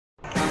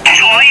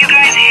all you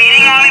guys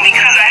hating on me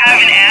because I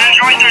have an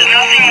Android, there's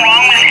nothing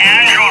wrong with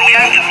Android. We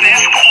have the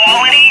best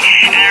quality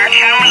and our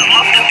cameras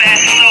look the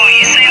best. So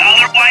you say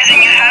otherwise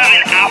and you have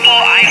an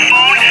Apple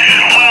iPhone,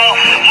 well,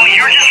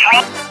 you're just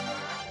wrong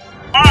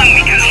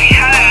because we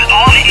have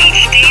all the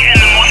HD and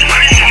the most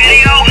crisp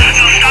video.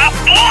 So stop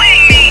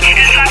bullying me and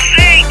stop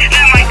saying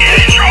that my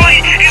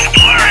Android is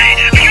blurry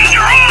because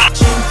you're wrong.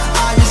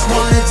 I just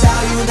wanna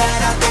tell you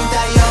that I think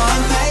that you're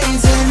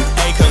amazing.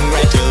 Hey,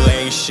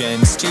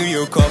 congratulations to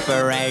your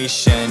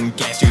corporation.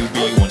 Guess to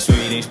be one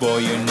Swedish boy,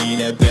 you need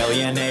a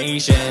billion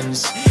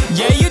Asians.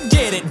 Yeah, you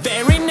did it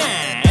very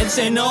nice,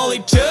 and all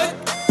it took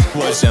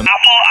was an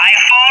Apple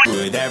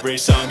iPhone with every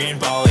song in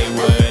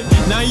Bollywood.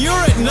 Now you're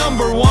at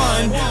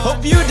 #1.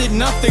 Hope you did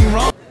nothing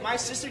wrong. My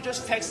sister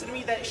just texted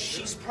me that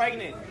she's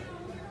pregnant.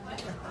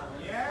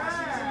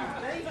 Yeah,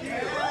 thank you.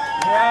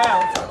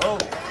 Yeah. Oh.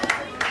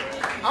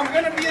 I'm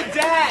gonna be a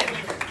dad.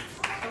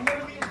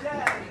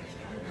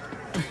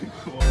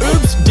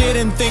 Oops,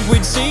 didn't think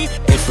we'd see.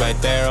 It's right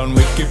there on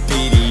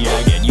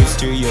Wikipedia. Get used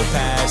to your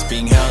past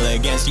being held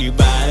against you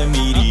by the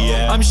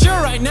media. I'm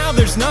sure right now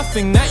there's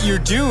nothing that you're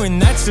doing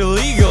that's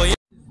illegal.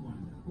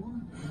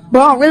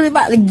 Bro, I'm really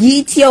about to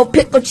get your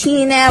pickle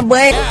chin now,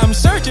 boy. Yeah, I'm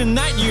certain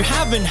that you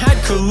haven't had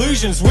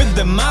collusions with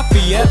the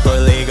mafia. For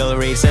legal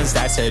reasons,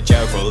 that's a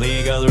joke. For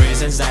legal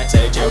reasons, that's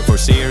a joke. For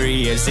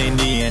serious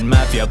Indian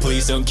mafia,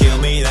 please don't kill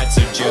me, that's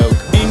a joke.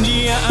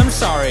 India, I'm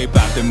sorry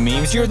about the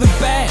memes, you're the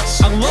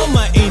best. I love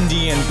my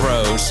Indian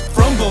bros,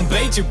 from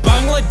Bombay to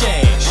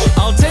Bangladesh.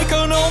 I'll take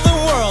on all the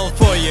world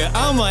for you,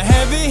 I'm a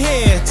heavy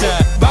hitter.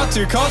 About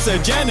to cause a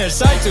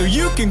genocide, so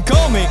you can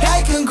call me.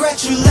 Hey,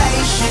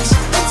 congratulations,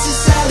 it's a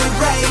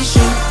celebration.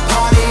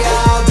 Party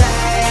all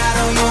day, I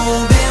know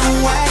you've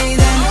been waiting.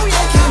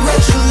 Hey,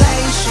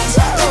 congratulations,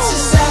 it's a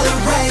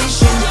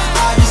celebration.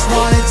 I just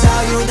wanna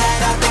tell you that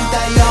I think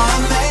that you're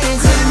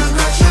amazing.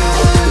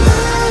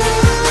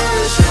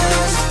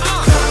 Congratulations,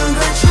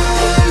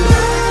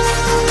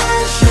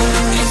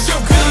 congratulations. It's your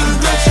big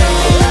day.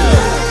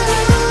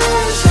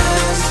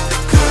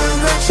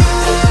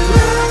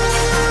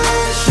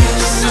 Congratulations.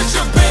 Such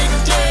a big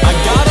day. I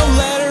got a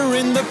letter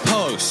in the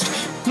post.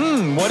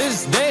 What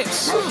is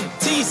this?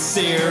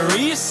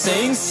 T-Series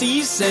saying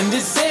cease and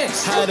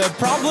desist. Had a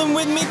problem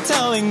with me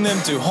telling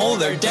them to hold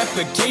their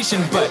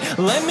defecation, but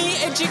let me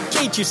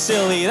educate you,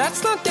 silly,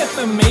 that's not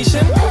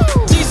defamation.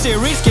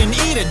 T-Series can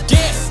eat a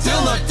dick,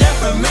 still not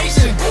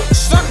defamation.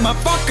 Suck my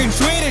fucking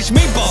Swedish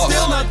meatballs,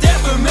 still not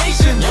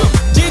defamation.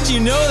 Did you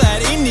know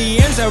that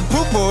Indians have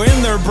poo-poo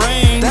in their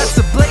brains? That's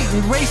a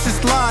blatant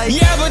racist lie.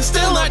 Yeah, but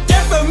still not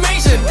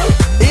defamation.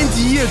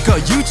 India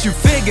got YouTube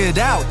figured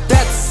out.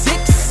 That's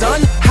sick,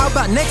 son. How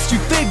about next you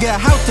figure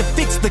how to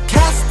fix the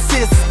caste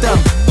system?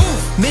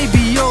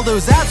 Maybe all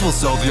those ads will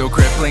solve your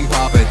crippling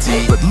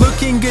poverty. But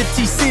looking good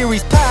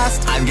T-Series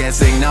past, I'm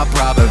guessing not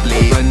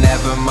probably. But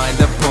never mind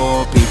the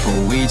poor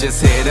people, we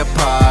just hit a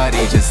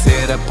party. Just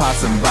hit a pop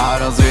some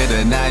bottles with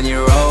a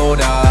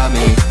 9-year-old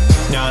army.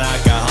 Not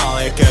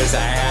alcoholic cause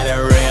I had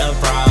a real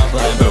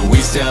problem, but we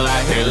still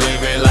out here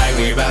living like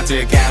we about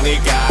to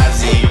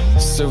kamikaze.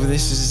 So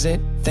this is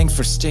it, thanks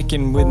for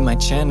sticking with my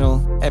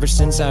channel. Ever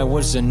since I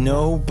was a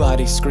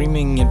nobody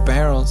screaming at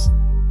barrels.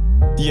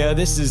 Yeah,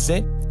 this is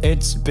it,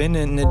 it's been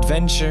an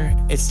adventure.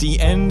 It's the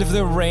end of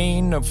the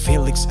reign of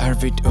Felix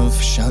Arvid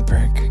Ulf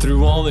Kjellberg.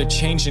 Through all the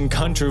change and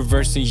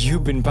controversy,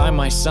 you've been by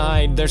my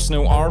side. There's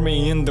no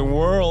army in the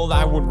world,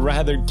 I would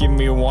rather give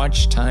me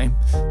watch time.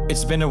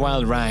 It's been a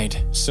wild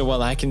ride, so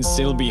while I can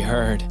still be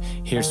heard,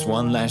 here's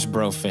one last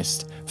bro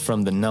fist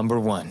from the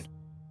 #1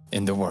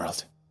 in the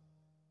world.